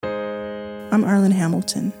I'm Arlen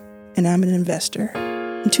Hamilton, and I'm an investor.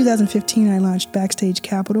 In 2015, I launched Backstage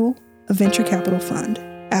Capital, a venture capital fund,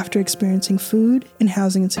 after experiencing food and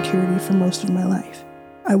housing insecurity for most of my life.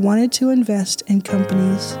 I wanted to invest in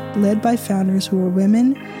companies led by founders who are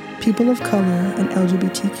women, people of color, and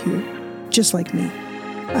LGBTQ, just like me.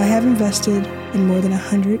 I have invested in more than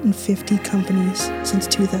 150 companies since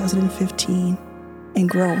 2015 and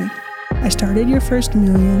growing. I started Your First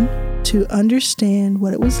Million to understand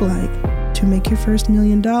what it was like to make your first $1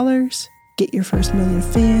 million, get your first 1 million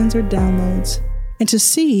fans or downloads, and to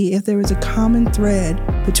see if there was a common thread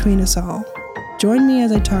between us all. Join me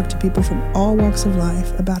as I talk to people from all walks of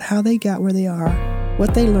life about how they got where they are,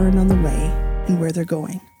 what they learned on the way, and where they're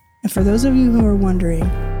going. And for those of you who are wondering,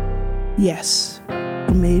 yes,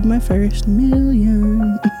 I made my first $1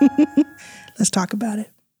 million. Let's talk about it.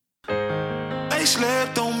 They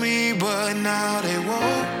slept on me, but now they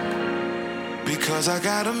won't. Because I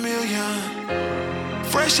got $1 million.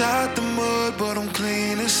 Fresh out the mud, but I'm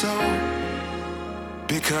clean as soap.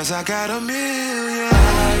 Because I got $1 million.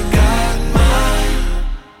 I got my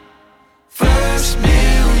first $1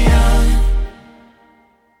 million.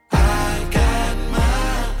 I got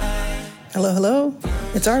my... Hello.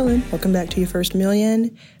 It's Arlen. Welcome back to Your First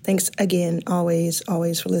Million. Thanks again, always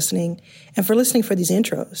for listening. And for listening for these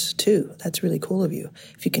intros, too. That's really cool of you,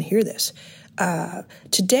 if you can hear this.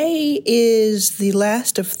 Today is the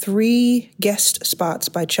last of 3 guest spots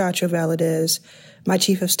by Chacho Valadez, my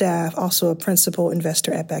chief of staff, also a principal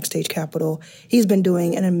investor at Backstage Capital. He's been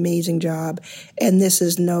doing an amazing job, and this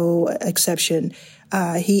is no exception.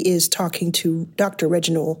 He is talking to Dr.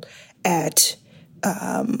 Reginald at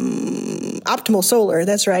Optimal Solar.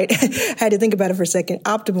 That's right. I had to think about it for a second.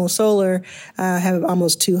 Optimal Solar have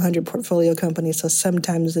almost 200 portfolio companies, so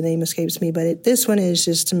sometimes the name escapes me, but this one is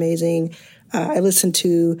just amazing. I listened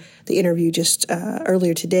to the interview just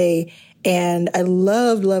earlier today, and I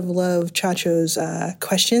love Chacho's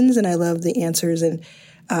questions, and I love the answers and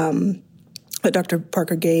what Dr.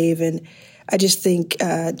 Parker gave, and I just think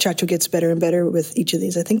Chacho gets better and better with each of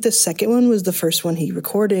these. I think the second one was the first one he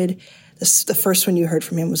recorded. The first one you heard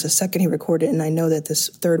from him was the second he recorded, and I know that this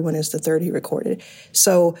third one is the third he recorded.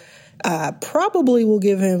 So probably will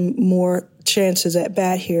give him more chances at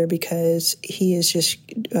bat here because he is just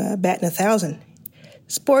batting 1,000.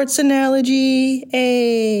 Sports analogy,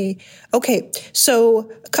 hey. Okay,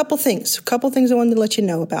 so a couple things I wanted to let you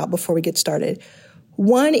know about before we get started.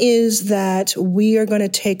 One is that we are going to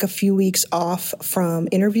take a few weeks off from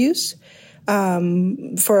interviews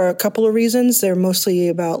for a couple of reasons. They're mostly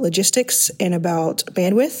about logistics and about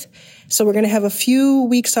bandwidth. So we're going to have a few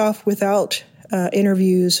weeks off without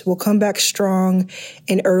interviews. We'll come back strong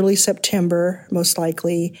in early September, most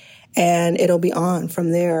likely, and it'll be on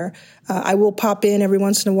from there. I will pop in every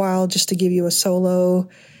once in a while just to give you a solo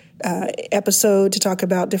episode to talk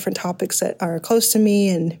about different topics that are close to me,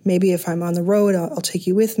 and maybe if I'm on the road, I'll take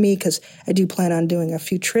you with me because I do plan on doing a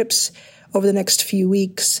few trips over the next few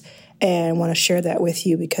weeks and want to share that with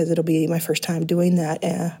you because it'll be my first time doing that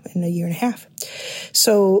in a year and a half.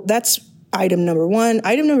 So that's item number 1.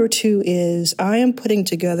 Item number 2 is I am putting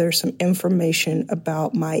together some information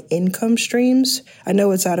about my income streams. I know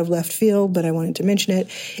it's out of left field, but I wanted to mention it.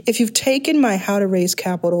 If you've taken my How to Raise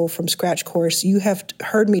Capital from Scratch course, you have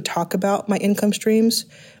heard me talk about my income streams,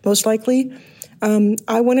 most likely.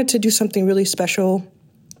 I wanted to do something really special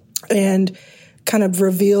and kind of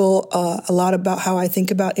reveal a lot about how I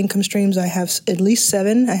think about income streams. I have at least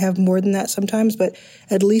 7. I have more than that sometimes, but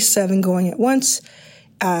at least 7 going at once.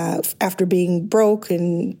 After being broke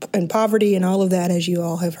and poverty and all of that, as you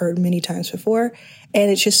all have heard many times before.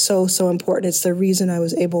 And it's just so important. It's the reason I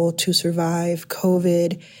was able to survive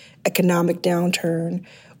COVID, economic downturn,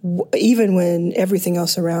 even when everything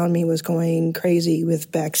else around me was going crazy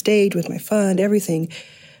with Backstage, with my fund, everything.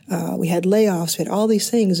 We had layoffs, we had all these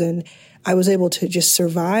things, and I was able to just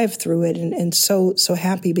survive through it and so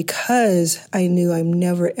happy because I knew I'm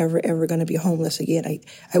never, ever going to be homeless again.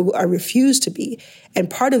 I refused to be.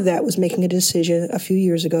 And part of that was making a decision a few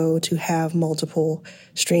years ago to have multiple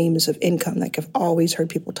streams of income, like I've always heard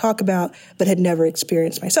people talk about, but had never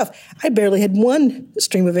experienced myself. I barely had 1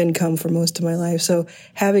 stream of income for most of my life. So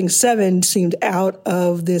having 7 seemed out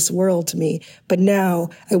of this world to me. But now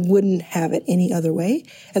I wouldn't have it any other way.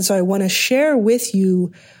 And so I want to share with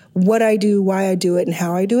you what I do, why I do it, and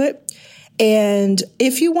how I do it. And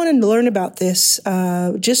if you want to learn about this,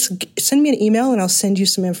 just send me an email and I'll send you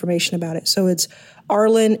some information about it. So it's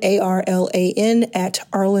Arlan, ARLAN, at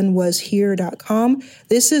arlanwashere.com.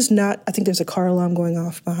 This is not, I think there's a car alarm going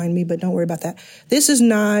off behind me, but don't worry about that. This is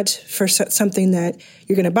not for something that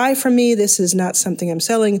you're going to buy from me. This is not something I'm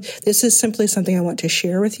selling. This is simply something I want to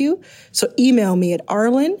share with you. So email me at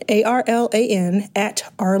Arlan, ARLAN, at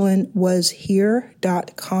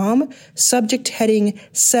arlanwashere.com. Subject heading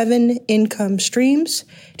 7 income streams.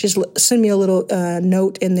 Just send me a little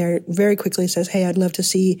note in there very quickly. It says, hey, I'd love to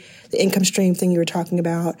see the income stream thing you were talking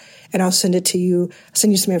about, and I'll send it to you. I'll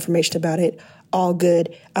send you some information about it. All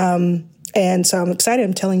good. And so I'm excited.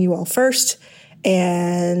 I'm telling you all first,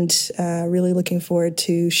 and really looking forward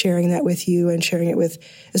to sharing that with you and sharing it with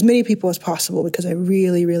as many people as possible, because I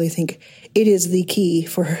really, really think it is the key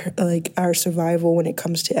for like our survival when it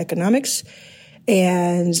comes to economics.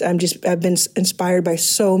 And I've been inspired by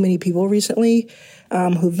so many people recently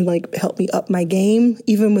who've like helped me up my game,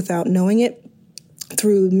 even without knowing it,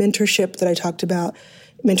 through mentorship that I talked about,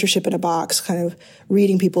 mentorship in a box, kind of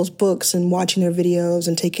reading people's books and watching their videos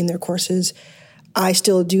and taking their courses. I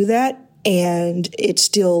still do that, and it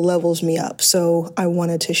still levels me up. So I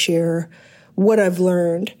wanted to share what I've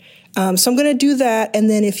learned. So I'm going to do that. And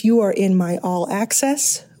then if you are in my All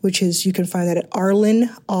Access, which is, you can find that at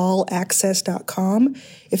arlanallaccess.com.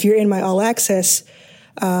 If you're in my All Access,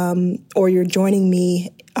 or you're joining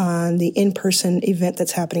me on the in-person event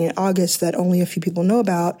that's happening in August that only a few people know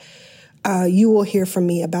about, you will hear from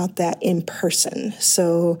me about that in person.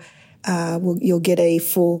 So you'll get a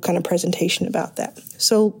full kind of presentation about that.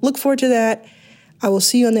 So look forward to that. I will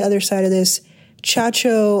see you on the other side of this.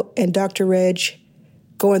 Chacho and Dr. Reg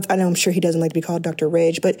I know I'm sure he doesn't like to be called Dr.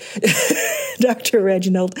 Reg, but Dr.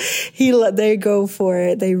 Reginald, they go for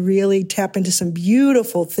it. They really tap into some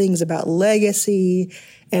beautiful things about legacy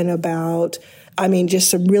and about,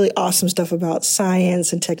 just some really awesome stuff about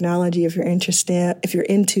science and technology. If you're into STEM,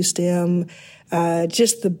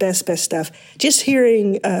 just the best stuff. Just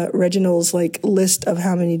hearing Reginald's list of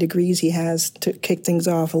how many degrees he has to kick things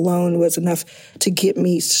off alone was enough to get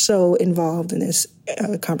me so involved in this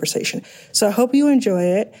conversation. So I hope you enjoy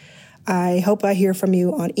it. I hope I hear from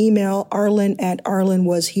you on email, Arlan at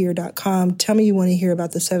arlanwashere.com. Tell me you want to hear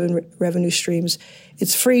about the 7 revenue streams.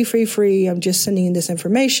 It's free. I'm just sending you this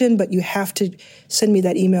information, but you have to send me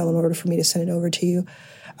that email in order for me to send it over to you.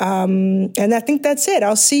 And I think that's it.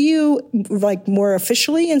 I'll see you more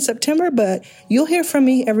officially in September, but you'll hear from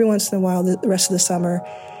me every once in a while the rest of the summer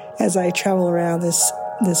as I travel around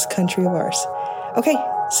this country of ours. Okay,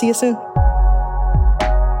 see you soon.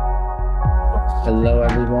 Hello,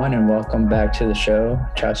 everyone, and welcome back to the show.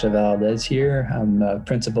 Chacha Valdez here. I'm a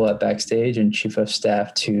principal at Backstage and chief of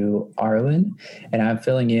staff to Arlan, and I'm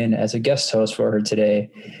filling in as a guest host for her today.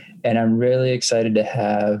 And I'm really excited to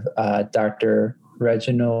have Dr.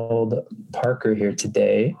 Reginald Parker here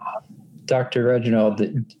today. Dr. Reginald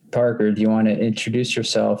Parker, do you want to introduce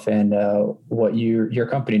yourself and what your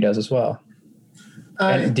company does as well?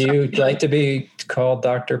 And do you like to be called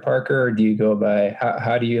Dr. Parker, or do you go by,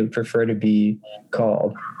 how do you prefer to be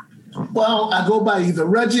called? Well, I go by either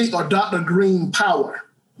Reggie or Dr. Green Power.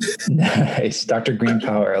 Nice. Dr. Green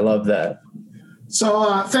Power. I love that.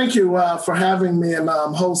 So thank you for having me and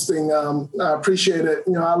hosting. I appreciate it.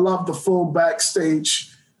 I love the full Backstage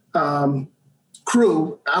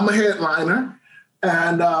crew. I'm a headliner,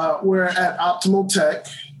 and we're at Optimal Tech.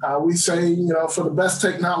 We say, for the best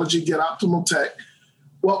technology, get Optimal Tech.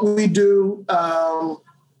 What we do,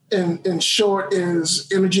 in short, is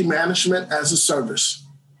energy management as a service.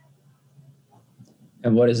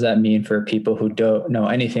 And what does that mean for people who don't know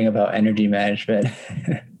anything about energy management?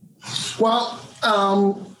 Well,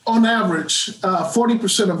 on average,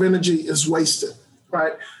 40% of energy is wasted,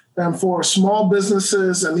 right? And for small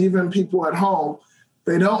businesses and even people at home,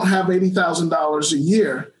 they don't have $80,000 a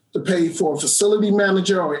year to pay for a facility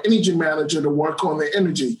manager or energy manager to work on their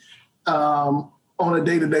energy on a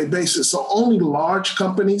day-to-day basis. So only large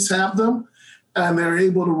companies have them, and they're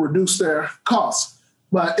able to reduce their costs.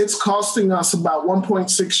 But it's costing us about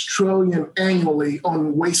 $1.6 trillion annually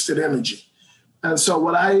on wasted energy. And so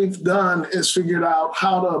what I've done is figured out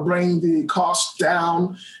how to bring the cost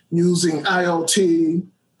down using IoT,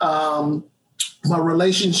 my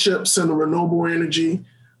relationships in the renewable energy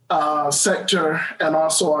sector, and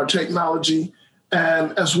also our technology,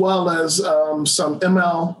 and as well as some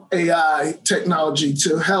ML AI technology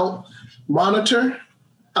to help monitor,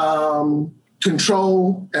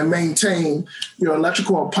 control, and maintain your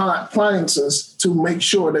electrical appliances to make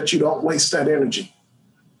sure that you don't waste that energy.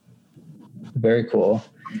 Very cool.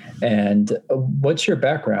 And what's your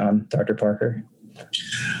background, Dr. Parker?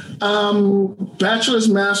 Bachelor's,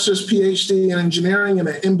 master's, PhD in engineering, and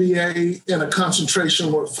an MBA in a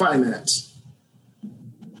concentration with finance.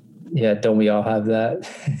 Yeah, don't we all have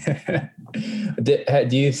that?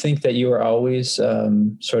 Do you think that you were always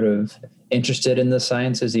sort of interested in the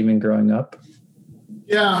sciences, even growing up?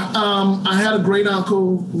 Yeah, I had a great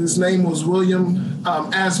uncle. His name was William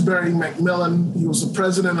Asbury McMillan. He was the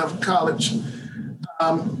president of college.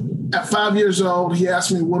 At 5 years old, he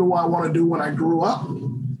asked me, what do I want to do when I grew up?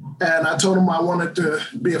 And I told him I wanted to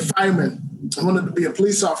be a fireman. I wanted to be a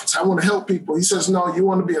police officer. I want to help people. He says, no, you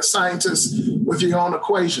want to be a scientist with your own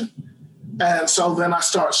equation. And so then I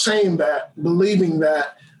start saying that, believing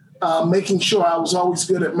that, making sure I was always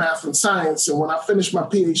good at math and science. And when I finished my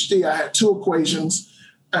PhD, I had 2 equations.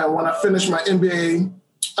 And when I finished my MBA,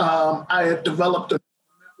 I had developed a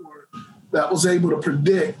network that was able to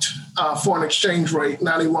predict foreign exchange rate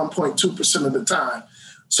 91.2% of the time.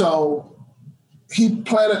 So he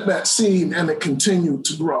planted that seed and it continued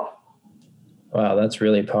to grow. Wow, that's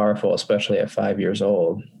really powerful, especially at 5 years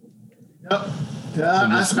old. Yep.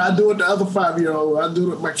 Yeah, I do it to other 5-year-olds. I do it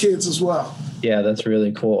with my kids as well. Yeah, that's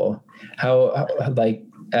really cool. How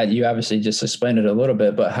you obviously just explained it a little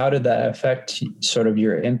bit, but how did that affect sort of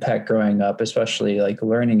your impact growing up, especially like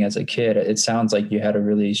learning as a kid? It sounds like you had a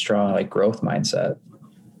really strong like growth mindset.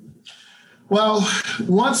 Well,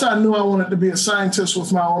 once I knew I wanted to be a scientist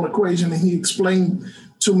with my own equation, and he explained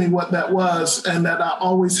to me what that was, and that I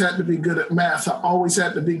always had to be good at math. I always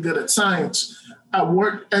had to be good at science. I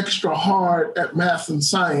worked extra hard at math and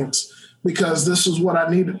science because this is what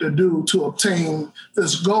I needed to do to obtain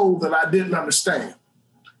this goal that I didn't understand.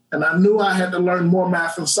 And I knew I had to learn more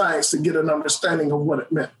math and science to get an understanding of what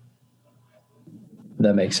it meant.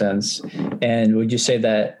 That makes sense. And would you say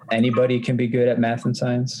that anybody can be good at math and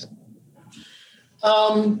science?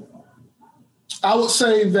 I would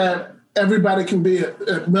say that everybody can be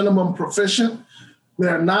at minimum proficient.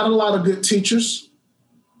 There are not a lot of good teachers,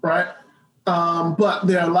 right? But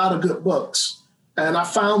there are a lot of good books. And I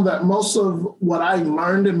found that most of what I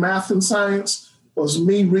learned in math and science was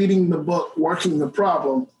me reading the book, working the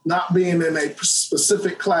problem, not being in a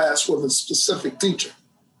specific class with a specific teacher.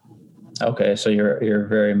 Okay, so you're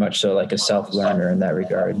very much so like a self-learner in that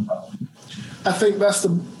regard. I think that's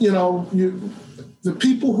the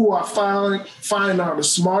people who I find are the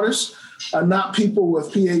smartest are not people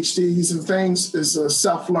with PhDs and things, is the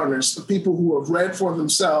self-learners, the people who have read for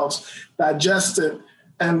themselves, digested,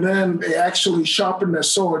 and then they actually sharpen their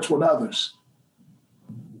swords with others.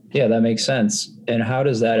 Yeah, that makes sense. And how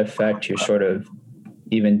does that affect your sort of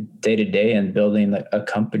even day-to-day and building a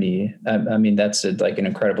company? I mean, that's like an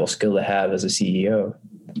incredible skill to have as a CEO.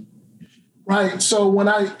 Right. So when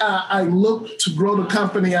I look to grow the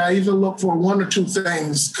company, I either look for one or two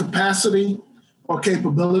things: capacity or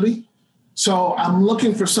capability. So I'm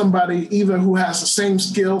looking for somebody either who has the same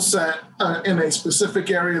skill set in a specific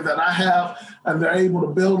area that I have, and they're able to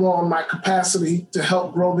build on my capacity to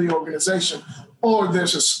help grow the organization, or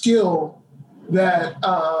there's a skill that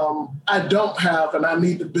I don't have and I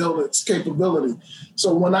need to build its capability.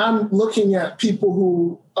 So when I'm looking at people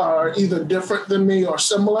who are either different than me or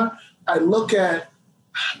similar, I look at,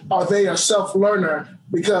 are they a self-learner?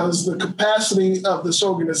 Because the capacity of this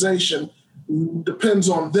organization depends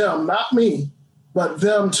on them, not me, but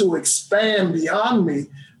them to expand beyond me.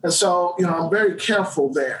 And so, I'm very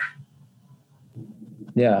careful there.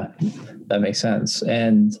 Yeah, that makes sense.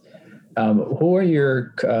 And who are your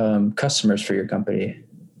customers for your company?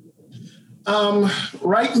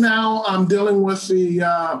 Right now, I'm dealing with the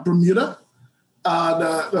Bermuda,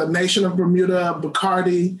 the nation of Bermuda,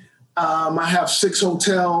 Bacardi. I have 6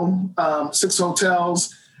 hotels,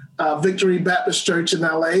 Victory Baptist Church in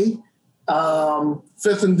LA,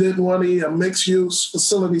 Fifth and Dinwiddie, a mixed-use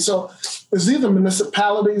facility. So it's either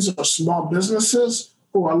municipalities or small businesses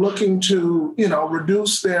who are looking to,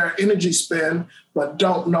 reduce their energy spend, but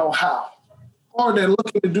don't know how. Or they're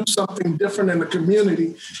looking to do something different in the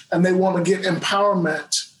community, and they want to get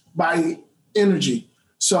empowerment by energy.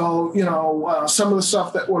 So, some of the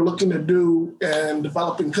stuff that we're looking to do in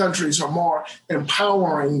developing countries are more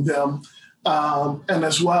empowering them, and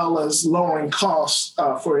as well as lowering costs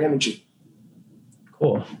for energy.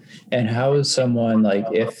 Cool. And how is someone, like,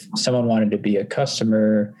 if someone wanted to be a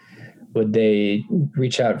customer, would they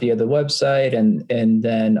reach out via the website? And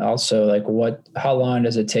then also, like, how long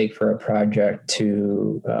does it take for a project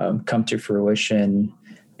to come to fruition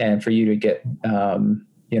and for you to get,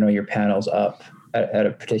 your panels up at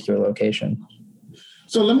a particular location?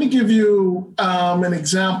 So let me give you an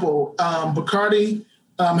example. Bacardi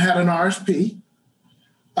had an RFP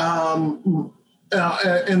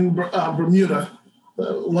in Bermuda.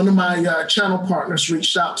 One of my channel partners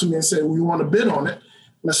reached out to me and said, we want to bid on it.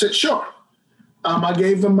 And I said, sure. I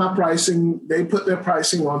gave them my pricing. They put their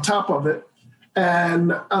pricing on top of it.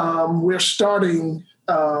 And we're starting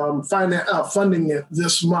funding it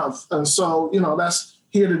this month. And so, that's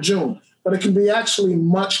here to June. But it can be actually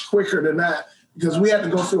much quicker than that because we had to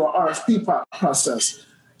go through an RFP process.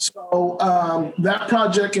 So that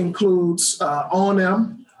project includes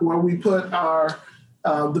O&M, where we put our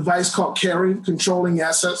device called Carry, controlling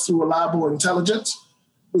assets through reliable intelligence.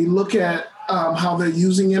 We look at how they're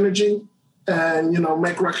using energy and,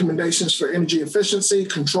 make recommendations for energy efficiency,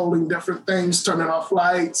 controlling different things, turning off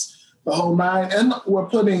lights, the whole nine. And we're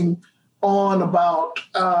putting on about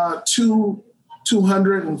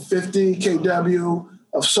 250 kW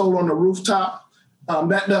of solar on the rooftop.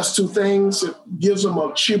 That does two things. It gives them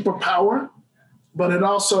a cheaper power, but it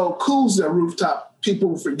also cools their rooftop.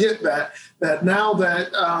 People forget that now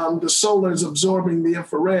that the solar is absorbing the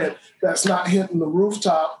infrared, that's not hitting the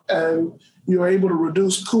rooftop, and you're able to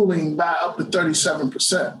reduce cooling by up to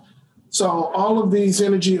 37%. So all of these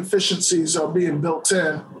energy efficiencies are being built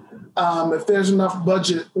in. If there's enough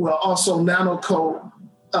budget, we'll also nanocoat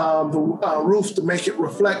the roof to make it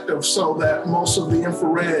reflective so that most of the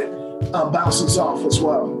infrared bounces off as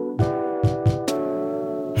well.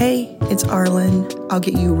 Hey, it's Arlen. I'll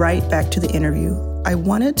get you right back to the interview. I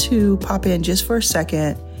wanted to pop in just for a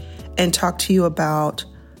second and talk to you about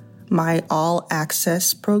my All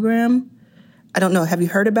Access program. I don't know, have you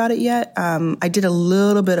heard about it yet? I did a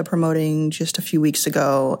little bit of promoting just a few weeks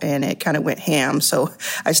ago and it kind of went ham, so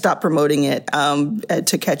I stopped promoting it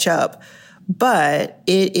to catch up. But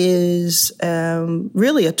it is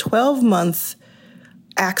really a 12-month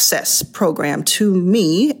access program to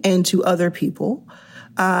me and to other people.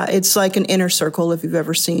 It's like an inner circle if you've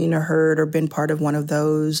ever seen or heard or been part of one of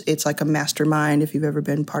those. It's like a mastermind if you've ever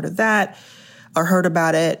been part of that or heard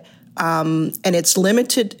about it. And it's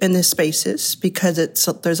limited in the spaces because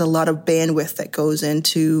there's a lot of bandwidth that goes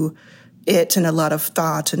into it and a lot of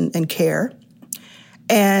thought and care.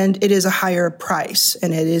 And it is a higher price,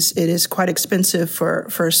 and it is quite expensive for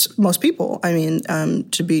most people. I mean,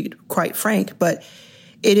 to be quite frank, but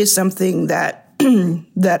it is something that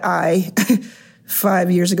that I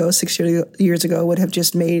 5 years ago, 6 years ago would have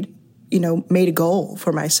just made a goal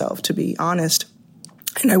for myself, to be honest.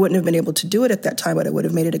 And I wouldn't have been able to do it at that time, but I would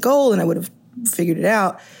have made it a goal and I would have figured it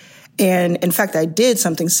out. And in fact, I did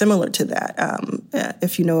something similar to that.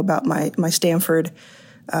 If you know about my Stanford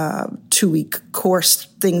 2-week course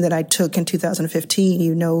thing that I took in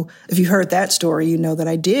 2015, if you heard that story, that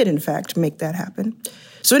I did, in fact, make that happen.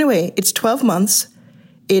 So anyway, it's 12 months.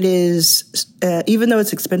 It is, even though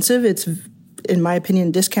it's expensive, it's, in my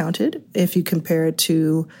opinion, discounted if you compare it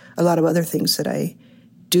to a lot of other things that I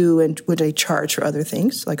do and what I charge for other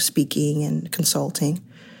things like speaking and consulting.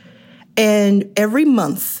 And every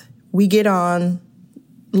month we get online,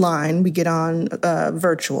 we get on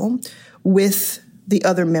virtual with the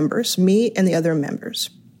other members, me and the other members,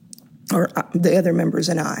 or the other members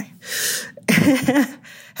and I.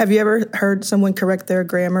 Have you ever heard someone correct their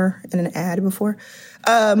grammar in an ad before?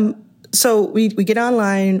 So we get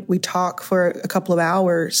online, we talk for a couple of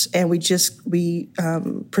hours, and we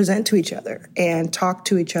present to each other and talk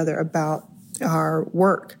to each other about our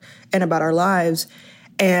work and about our lives.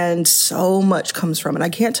 And so much comes from it. I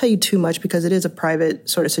can't tell you too much because it is a private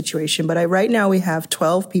sort of situation, but right now we have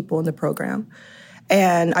 12 people in the program.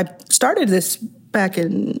 And I started this back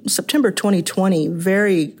in September 2020,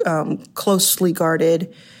 very closely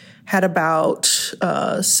guarded. Had about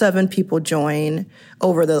 7 people join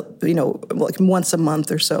over like once a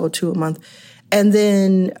month or so, 2 a month. And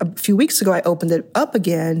then a few weeks ago, I opened it up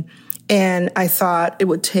again. And I thought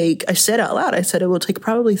I said out loud, it will take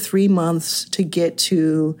probably 3 months to get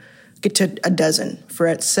to a dozen. For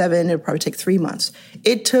at 7, it would probably take 3 months.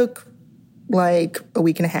 It took like a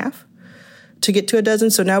week and a half to get to a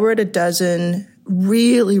dozen. So now we're at a dozen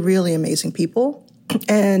really, really amazing people.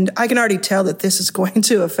 And I can already tell that this is going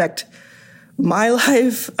to affect my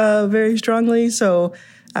life very strongly. So,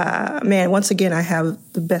 once again, I have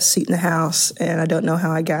the best seat in the house, and I don't know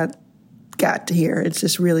how I got to here. It's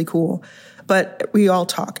just really cool. But we all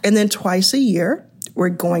talk. And then twice a year, we're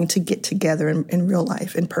going to get together in real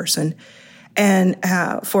life, in person, and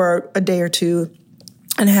for a day or two,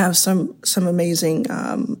 and have some amazing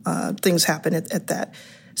things happen at that.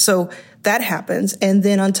 So that happens. And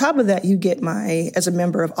then on top of that, you get as a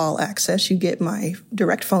member of All Access, you get my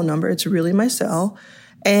direct phone number. It's really my cell.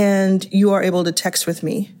 And you are able to text with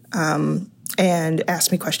me and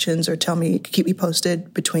ask me questions or keep me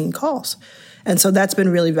posted between calls. And so that's been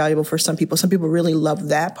really valuable for some people. Some people really love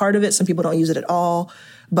that part of it. Some people don't use it at all.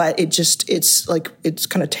 But it's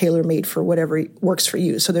kind of tailor-made for whatever works for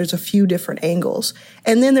you. So there's a few different angles.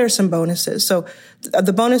 And then there's some bonuses. So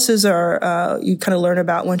the bonuses are you kind of learn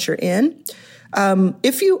about once you're in.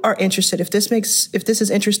 If you are interested, if this is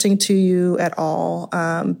interesting to you at all,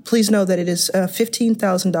 please know that it is a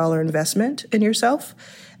 $15,000 investment in yourself.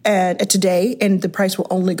 And today, and the price will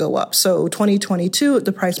only go up. So 2022,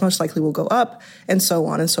 the price most likely will go up, and so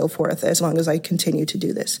on and so forth, as long as I continue to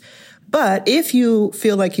do this. But if you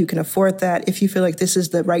feel like you can afford that, if you feel like this is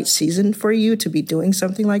the right season for you to be doing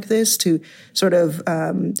something like this, to sort of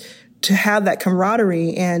to have that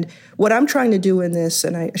camaraderie. And what I'm trying to do in this,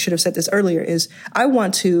 and I should have said this earlier, is I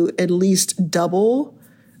want to at least double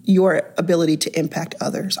your ability to impact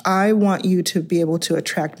others. I want you to be able to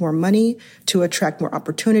attract more money, to attract more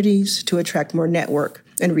opportunities, to attract more network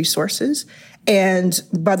and resources. And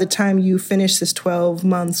by the time you finish this 12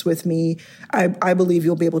 months with me, I believe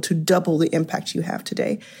you'll be able to double the impact you have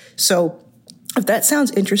today. So if that sounds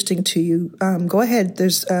interesting to you, go ahead.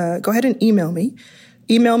 Go ahead and email me.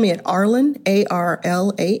 Email me at Arlan,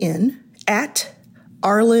 ARLAN, at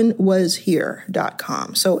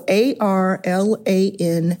arlanwashere.com. So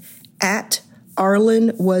ARLAN at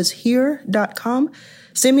arlanwashere.com.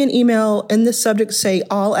 Send me an email in the subject, say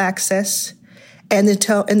all access, and then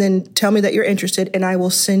tell me that you're interested, and I will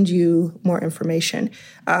send you more information.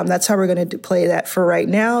 That's how we're going to play that for right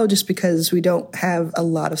now, just because we don't have a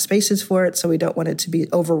lot of spaces for it, so we don't want it to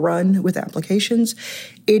be overrun with applications.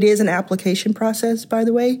 It is an application process, by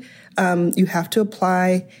the way. You have to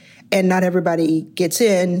apply, and not everybody gets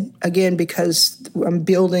in, again, because I'm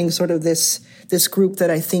building sort of this group that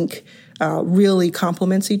I think really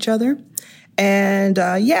complements each other. And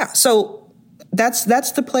so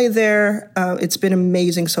that's the play there. It's been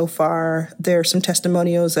amazing so far. There are some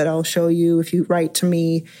testimonials that I'll show you. If you write to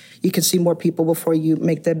me, you can see more people before you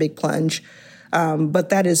make that big plunge. But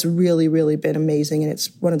that has really, really been amazing. And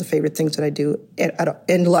it's one of the favorite things that I do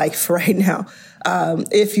in life right now.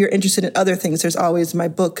 If you're interested in other things, there's always my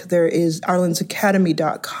book. There is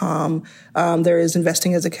arlansacademy.com. There is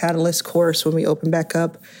Investing as a Catalyst course when we open back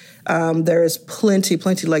up. There is plenty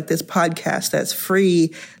like this podcast that's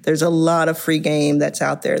free. There's a lot of free game that's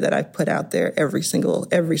out there that I've put out there every single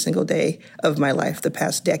day of my life, the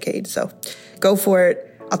past decade. So go for it.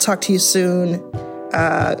 I'll talk to you soon.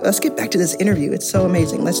 Let's get back to this interview. It's so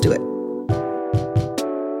amazing. Let's do it.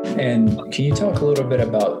 And can you talk a little bit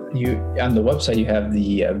about you on the website? You have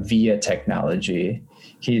the VIA technology.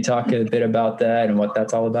 Can you talk a bit about that and what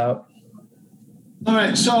that's all about? All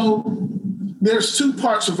right. So there's two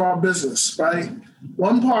parts of our business, right?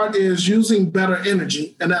 One part is using better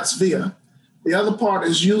energy, and that's VIA. The other part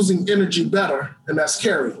is using energy better, and that's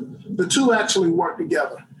Carrie. The two actually work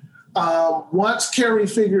together. Once Carrie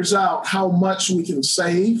figures out how much we can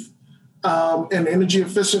save in energy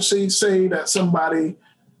efficiency, say that somebody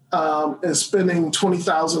is spending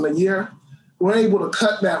 $20,000 a year, we're able to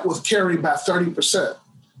cut that with Carrie by 30%.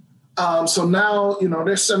 So now, they're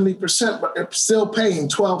 70%, but they're still paying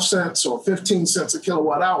 12 cents or 15 cents a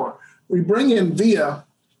kilowatt hour. We bring in VIA,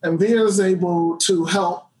 and VIA is able to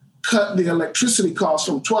help cut the electricity cost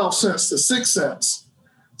from 12 cents to 6 cents.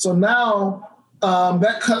 So now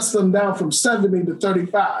that cuts them down from 70 to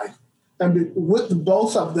 35. And with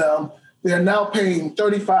both of them, they're now paying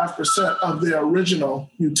 35% of their original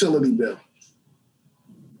utility bill.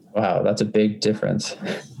 Wow, that's a big difference.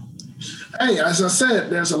 Hey, as I said,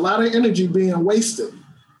 there's a lot of energy being wasted.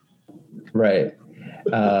 Right.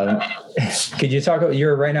 Could you talk about,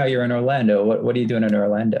 you're in Orlando. What are you doing in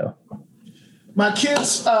Orlando? My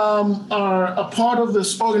kids are a part of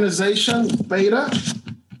this organization, Beta.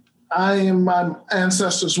 I am my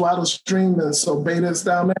ancestors' wildest dream, and so Beta is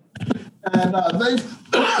down there. And they've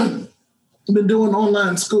been doing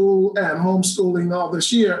online school and homeschooling all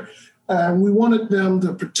this year. And we wanted them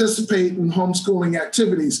to participate in homeschooling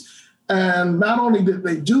activities. And not only did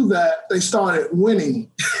they do that, they started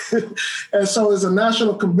winning. And so there's a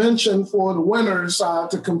national convention for the winners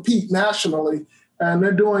to compete nationally. And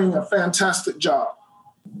they're doing a fantastic job.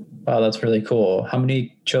 Wow, that's really cool. How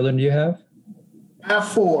many children do you have? I have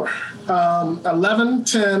 4, 11,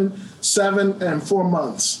 10, 7, and 4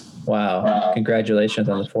 months. Wow. Congratulations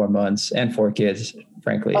on the 4 months and 4 kids,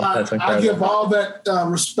 frankly. That's incredible. I give all that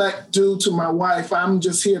respect due to my wife. I'm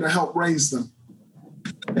just here to help raise them.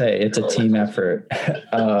 Hey, it's a team effort.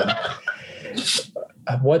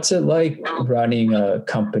 What's it like running a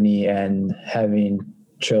company and having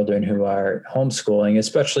children who are homeschooling,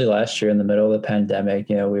 especially last year in the middle of the pandemic?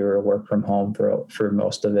 We were work from home for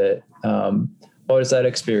most of it. What was that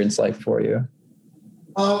experience like for you?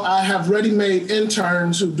 I have ready-made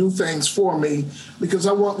interns who do things for me because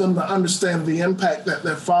I want them to understand the impact that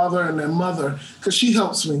their father and their mother, because she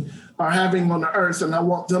helps me, are having on the earth, and I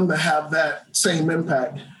want them to have that same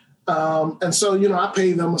impact. And so, I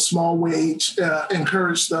pay them a small wage,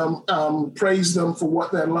 encourage them, praise them for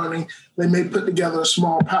what they're learning. They may put together a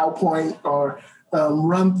small PowerPoint or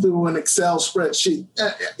run through an Excel spreadsheet,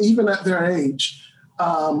 even at their age,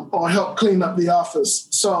 or help clean up the office.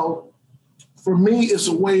 So for me, it's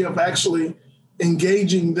a way of actually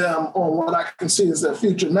engaging them on what I can see as their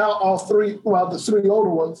future. Now, the three older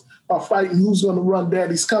ones are fighting who's going to run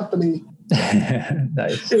daddy's company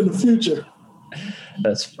Nice. in the future.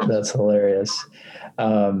 That's hilarious.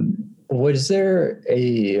 Was there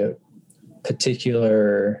a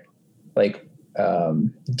particular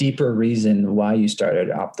deeper reason why you started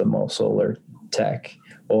Optimal Solar Tech,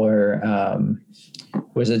 or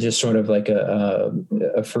was it just sort of like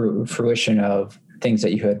a fruition of things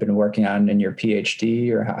that you had been working on in your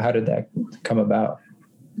PhD, or how did that come about?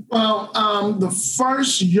 Well, the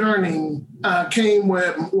first yearning came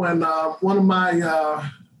when one of my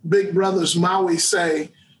big brothers, Maui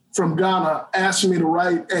Say from Ghana, asked me to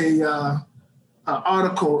write an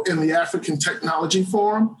article in the African Technology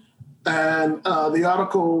Forum. And the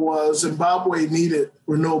article was Zimbabwe needed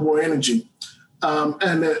renewable energy.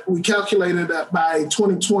 And we calculated that by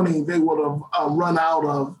 2020, they would have run out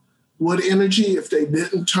of wood energy if they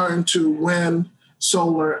didn't turn to wind,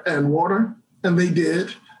 solar, and water. And they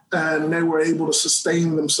did. And they were able to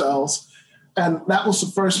sustain themselves. And that was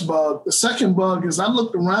the first bug. The second bug is I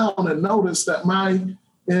looked around and noticed that my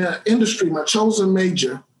industry, my chosen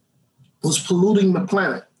major, was polluting the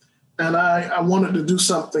planet. And I wanted to do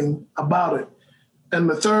something about it. And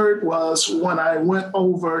the third was when I went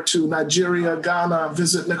over to Nigeria, Ghana,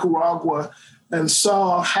 visit Nicaragua, and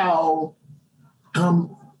saw how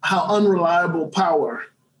unreliable power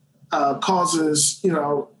causes,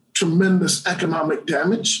 tremendous economic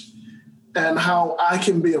damage, and how I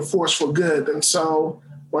can be a force for good. And so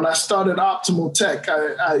when I started Optimal Tech,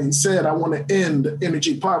 I said I want to end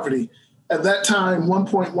energy poverty. At that time,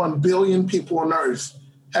 1.1 billion people on Earth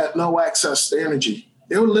had no access to energy.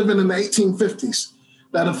 They were living in the 1850s.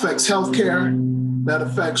 That affects healthcare, that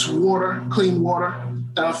affects water, clean water,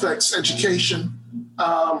 that affects education,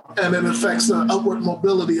 and it affects the upward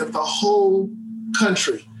mobility of the whole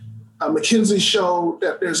country. McKinsey showed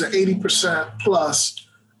that there's an 80% plus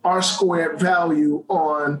R-squared value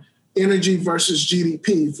on energy versus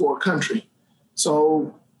GDP for a country.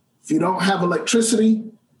 So if you don't have electricity,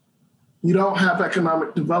 you don't have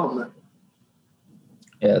economic development.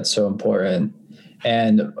 Yeah, it's so important.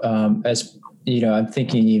 And as I'm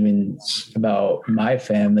thinking even about my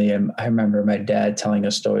family, and I remember my dad telling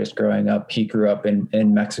us stories growing up. He grew up in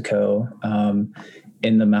Mexico,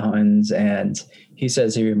 in the mountains, and he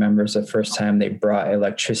says he remembers the first time they brought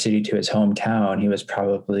electricity to his hometown. He was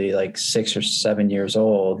probably like 6 or 7 years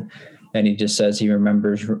old. And he just says he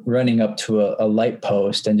remembers running up to a light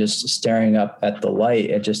post and just staring up at the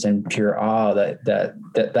light and just in pure awe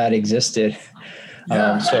that existed.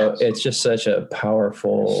 Yeah. So it's just such a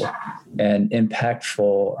powerful and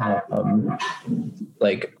impactful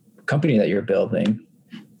company that you're building.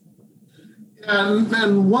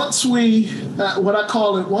 And once we,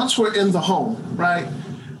 once we're in the home, right?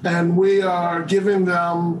 And we are giving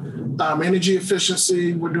them energy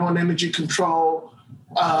efficiency, we're doing energy control,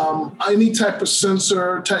 any type of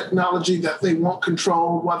sensor technology that they want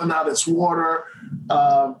controlled, whether or not it's water,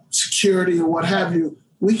 security, or what have you,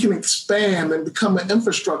 we can expand and become an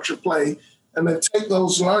infrastructure play and then take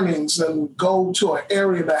those learnings and go to an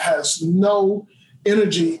area that has no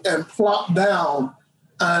energy and plop down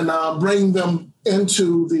and bring them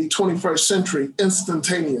into the 21st century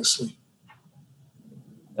instantaneously.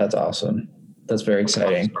 That's awesome. That's very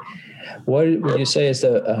exciting. What would you say is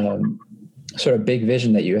the sort of big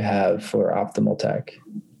vision that you have for Optimal Tech?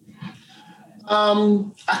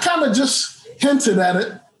 I kind of just hinted at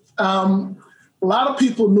it. A lot of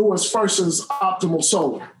people knew us first as Optimal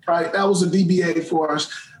Solar, right? That was a DBA for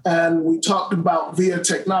us. And we talked about via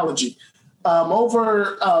technology.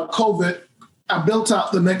 Over COVID, I built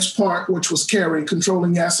out the next part, which was Carry,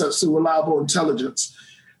 controlling assets through reliable intelligence.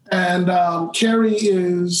 And Carry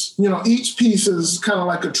is, each piece is kind of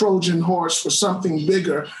like a Trojan horse for something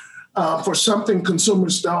bigger, for something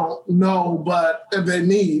consumers don't know, but they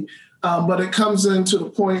need. But it comes into the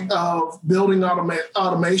point of building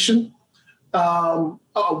automation, a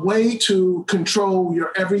way to control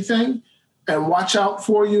your everything and watch out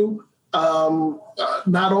for you.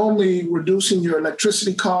 Not only reducing your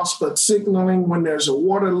electricity costs, but signaling when there's a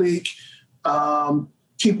water leak,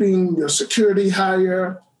 keeping your security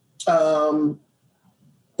higher, turning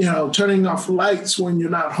off lights when you're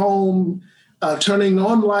not home, turning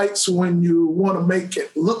on lights when you want to make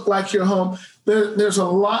it look like you're home. There's a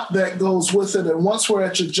lot that goes with it. And once we're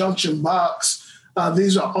at your junction box,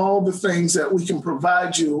 These are all the things that we can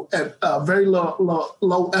provide you at very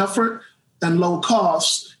low effort and low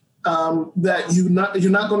cost that you're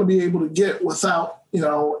not going to be able to get without,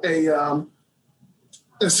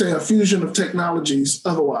 let's say, a fusion of technologies.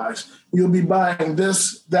 Otherwise, you'll be buying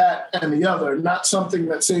this, that, and the other, not something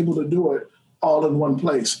that's able to do it all in one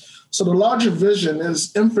place. So the larger vision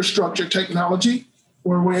is infrastructure technology,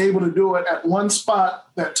 where we're able to do it at one spot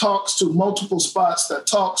that talks to multiple spots, that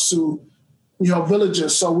talks to,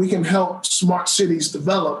 villages, so we can help smart cities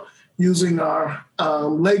develop using our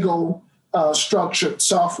Lego structured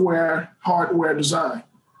software, hardware design.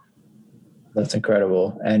 That's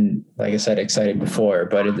incredible. And like I said, exciting before,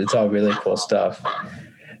 but it's all really cool stuff.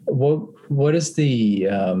 What is the,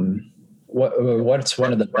 what's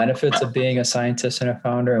one of the benefits of being a scientist and a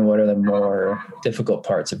founder, and what are the more difficult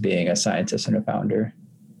parts of being a scientist and a founder?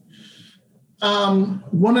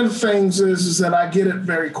 One of the things is that I get it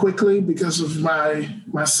very quickly because of my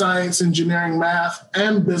science, engineering, math,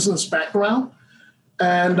 and business background.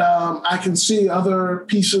 And I can see other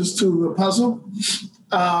pieces to the puzzle.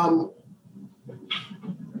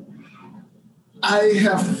 I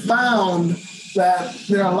have found that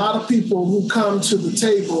there are a lot of people who come to the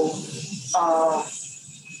table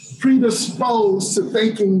predisposed to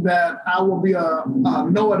thinking that I will be a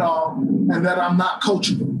know-it-all and that I'm not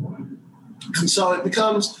coachable. And so it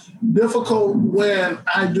becomes difficult when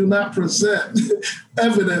I do not present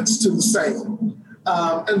evidence to the same.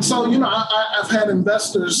 And so, I've had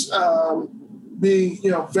investors be,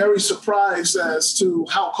 very surprised as to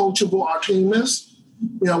how coachable our team is.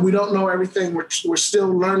 We don't know everything. We're still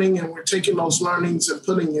learning, and we're taking those learnings and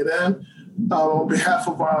putting it in on behalf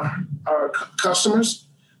of our customers.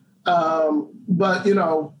 But,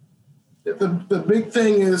 the big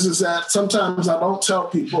thing is that sometimes I don't tell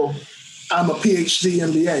people I'm a PhD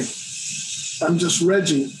MBA. I'm just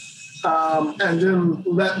Reggie, and then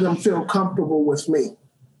let them feel comfortable with me.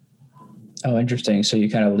 Oh, interesting. So you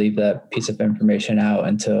kind of leave that piece of information out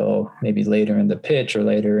until maybe later in the pitch or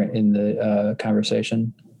later in the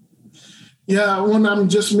conversation. Yeah, when I'm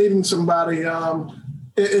just meeting somebody,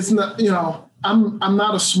 it's not, I'm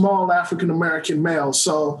not a small African-American male,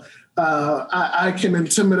 so I can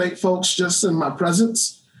intimidate folks just in my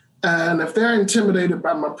presence. And if they're intimidated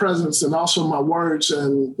by my presence and also my words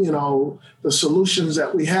and, the solutions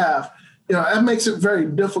that we have, that makes it very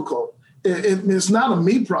difficult. It's not a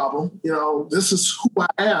me problem. This is who I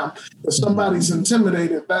am. If somebody's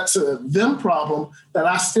intimidated, that's a them problem that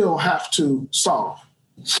I still have to solve.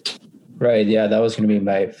 Right. Yeah. That was going to be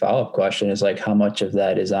my follow-up question, is like, how much of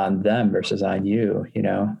that is on them versus on you,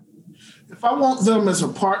 If I want them as a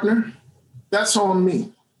partner, that's on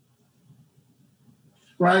me.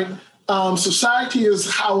 Right? Society is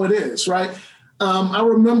how it is, right? I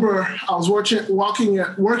remember I was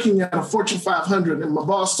working at a Fortune 500, and my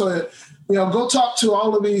boss said, go talk to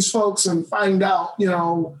all of these folks and find out,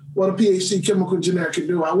 what a PhD chemical engineer can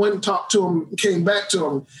do. I went and talked to him, came back to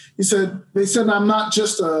him. They said, I'm not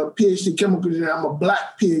just a PhD chemical engineer, I'm a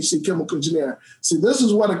Black PhD chemical engineer. See, this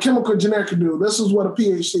is what a chemical engineer can do. This is what a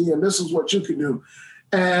PhD, and this is what you can do.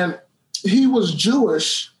 And he was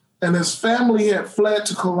Jewish, and his family had fled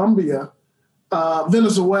to Colombia,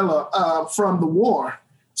 Venezuela, from the war.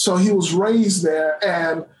 So he was raised there.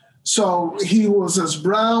 And so he was as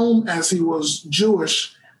brown as he was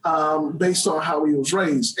Jewish, based on how he was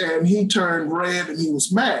raised. And he turned red and he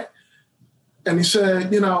was mad. And he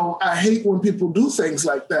said, I hate when people do things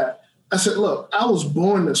like that. I said, look, I was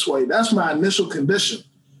born this way. That's my initial condition.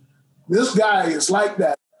 This guy is like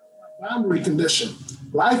that. Boundary condition.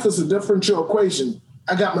 Life is a differential equation.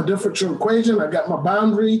 I got my differential equation, I got my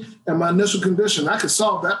boundary, and my initial condition. I could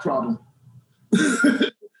solve that problem.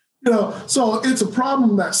 So it's a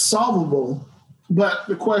problem that's solvable, but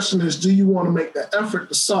the question is, do you want to make the effort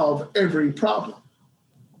to solve every problem?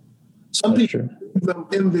 Some people leave them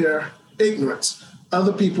in their ignorance.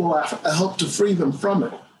 Other people, I help to free them from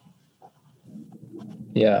it.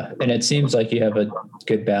 Yeah, and it seems like you have a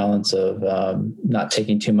good balance of not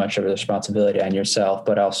taking too much of a responsibility on yourself,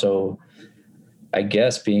 but also, I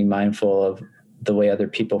guess, being mindful of the way other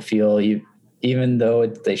people feel, even though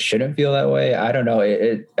they shouldn't feel that way. I don't know.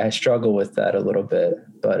 I struggle with that a little bit,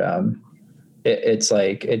 but it's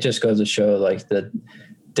like, it just goes to show like the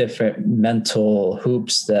different mental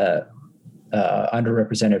hoops that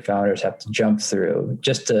underrepresented founders have to jump through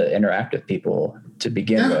just to interact with people to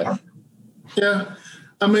begin with. Yeah.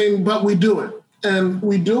 But we do it. And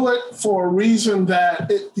we do it for a reason that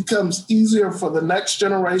it becomes easier for the next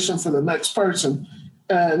generation, for the next person.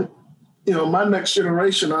 And, my next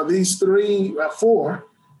generation are these 3 or 4.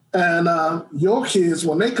 And your kids,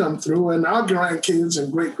 when they come through, and our grandkids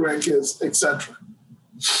and great-grandkids, et cetera.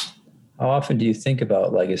 How often do you think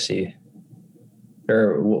about legacy?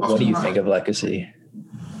 Or what do you think of legacy?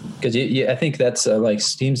 Because I think that's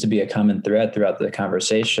seems to be a common thread throughout the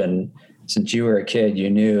conversation. Since you were a kid, you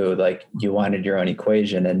knew like you wanted your own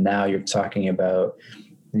equation, and now you're talking about,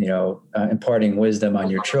 imparting wisdom on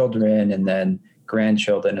your children and then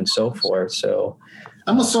grandchildren and so forth. So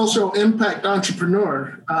I'm a social impact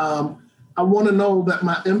entrepreneur. I want to know that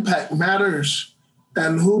my impact matters,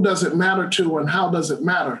 and who does it matter to, and how does it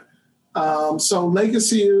matter? So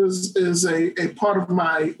legacy is a part of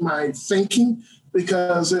my thinking,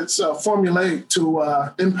 because it's formulaic to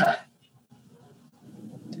impact.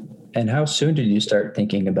 And how soon did you start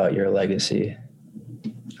thinking about your legacy?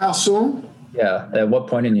 How soon? Yeah. At what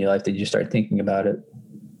point in your life did you start thinking about it?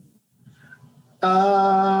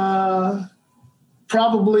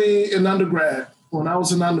 Probably in undergrad. When I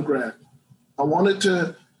was an undergrad, I wanted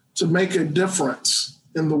to make a difference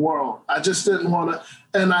in the world. I just didn't want to,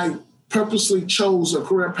 and I purposely chose a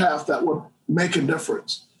career path that would make a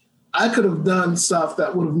difference. I could have done stuff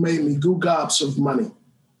that would have made me goo gobs of money,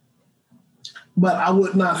 but I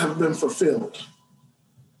would not have been fulfilled.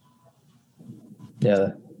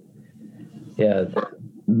 Yeah.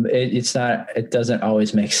 It doesn't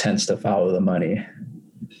always make sense to follow the money.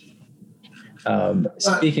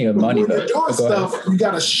 Speaking of money, when you're doing stuff, you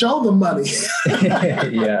got to show the money.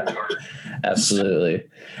 Yeah, absolutely.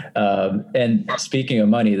 And speaking of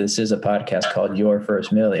money, this is a podcast called Your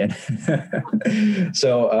First Million.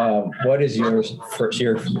 So, what is your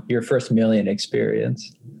first million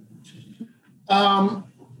experience?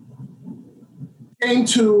 Came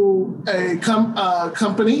to a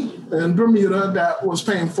company in Bermuda that was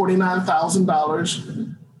paying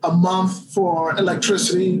 $49,000 a month for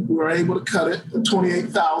electricity. We were able to cut it to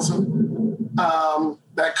 $28,000.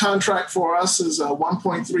 That contract for us is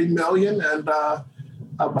 $1.3 million, and by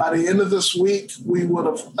the end of this week, we would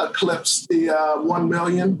have eclipsed the 1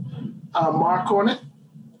 million mark on it.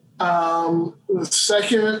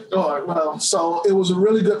 So it was a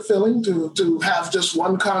really good feeling to have just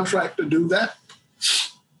one contract to do that.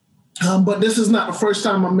 But this is not the first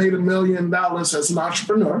time I made $1 million as an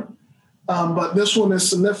entrepreneur. But this one is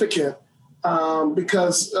significant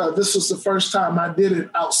because this is the first time I did it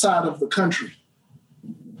outside of the country.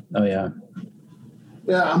 Oh, yeah.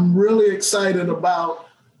 Yeah, I'm really excited about,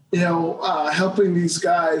 helping these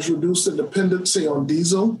guys reduce the dependency on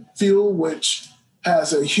diesel fuel, which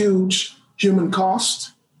has a huge human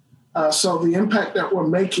cost. So the impact that we're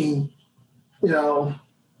making,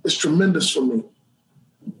 is tremendous for me.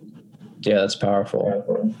 Yeah, that's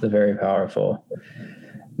powerful. That's very powerful.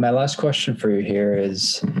 My last question for you here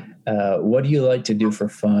is, what do you like to do for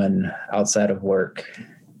fun outside of work?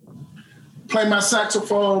 Play my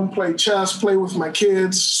saxophone, play chess, play with my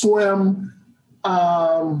kids, swim,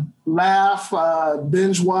 laugh,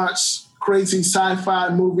 binge watch crazy sci-fi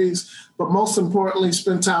movies, but most importantly,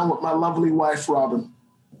 spend time with my lovely wife, Robin.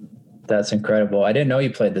 That's incredible. I didn't know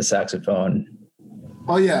you played the saxophone.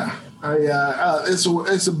 Oh, yeah. It's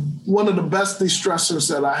one of the best de-stressors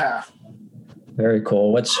that I have. Very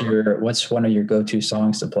cool. What's one of your go-to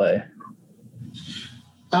songs to play?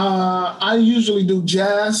 I usually do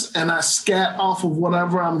jazz, and I scat off of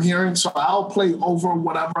whatever I'm hearing. So I'll play over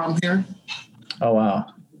whatever I'm hearing. Oh, wow.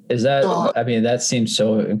 Is that, that seems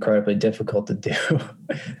so incredibly difficult to do.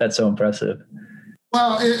 That's so impressive.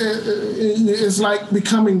 Well, it's like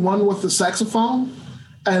becoming one with the saxophone.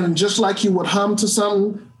 And just like you would hum to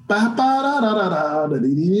something,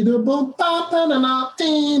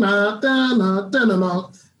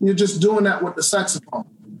 you're just doing that with the saxophone.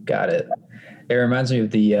 Got it. It reminds me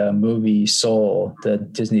of the movie Soul, the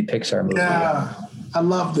Disney Pixar movie. Yeah, I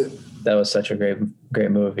loved it. That was such a great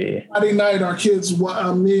movie. Friday night,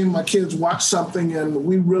 me and my kids watched something, and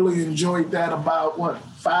we really enjoyed that. About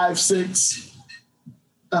 5, 6.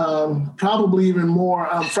 Probably even more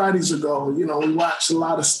Fridays ago. We watched a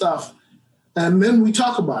lot of stuff, and then we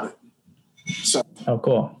talk about it. So. Oh,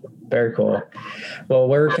 cool. Very cool. Well,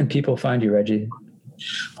 where can people find you, Reggie?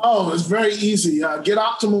 Oh, it's very easy. Get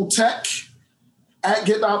Optimal Tech. At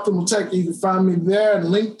Get Optimal Tech, you can find me there on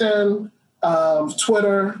LinkedIn,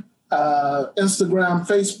 Twitter, Instagram,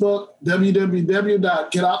 Facebook,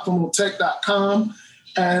 www.getoptimaltech.com.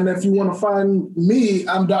 And if you want to find me,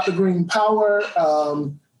 I'm Dr. Green Power.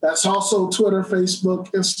 That's also Twitter,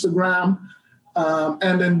 Facebook, Instagram,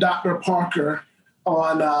 and then Dr. Parker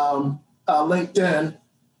on LinkedIn.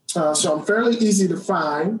 So I'm fairly easy to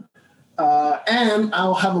find. And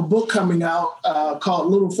I'll have a book coming out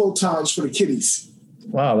called Little Photons for the Kiddies.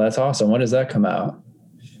 Wow, that's awesome. When does that come out?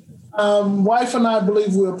 Wife and I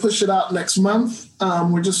believe we'll push it out next month.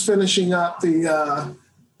 We're just finishing up the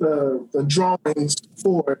the drawings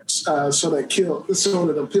for it, so that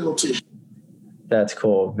appeal to you. That's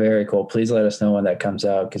cool. Very cool. Please let us know when that comes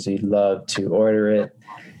out, because we'd love to order it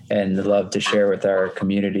and love to share with our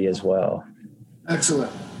community as well.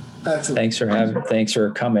 Excellent. Thanks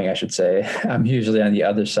for coming, I should say. I'm usually on the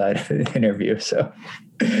other side of the interview, so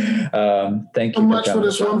thank you so much for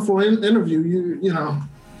this wonderful interview. You know,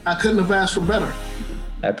 I couldn't have asked for better.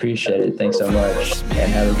 I appreciate it. Thanks so much,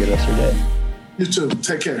 and have a good rest of your day. You too.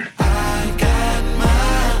 Take care.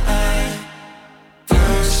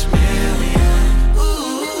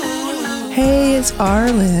 Hey, it's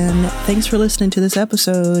Arlen. Thanks for listening to this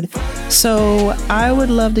episode. So I would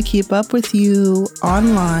love to keep up with you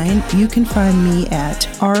online. You can find me at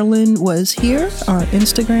Arlen Was Here on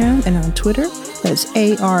Instagram and on Twitter. That's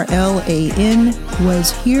ARLAN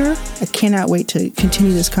Was Here. I cannot wait to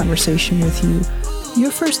continue this conversation with you.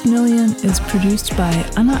 Your First Million is produced by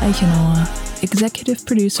Anna Eichenauer, executive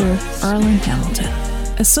producer Arlen Hamilton,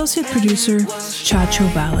 associate producer Chacho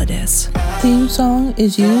Valadez. Theme song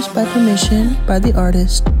is used by permission by the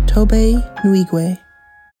artist Tobe Nwigwe.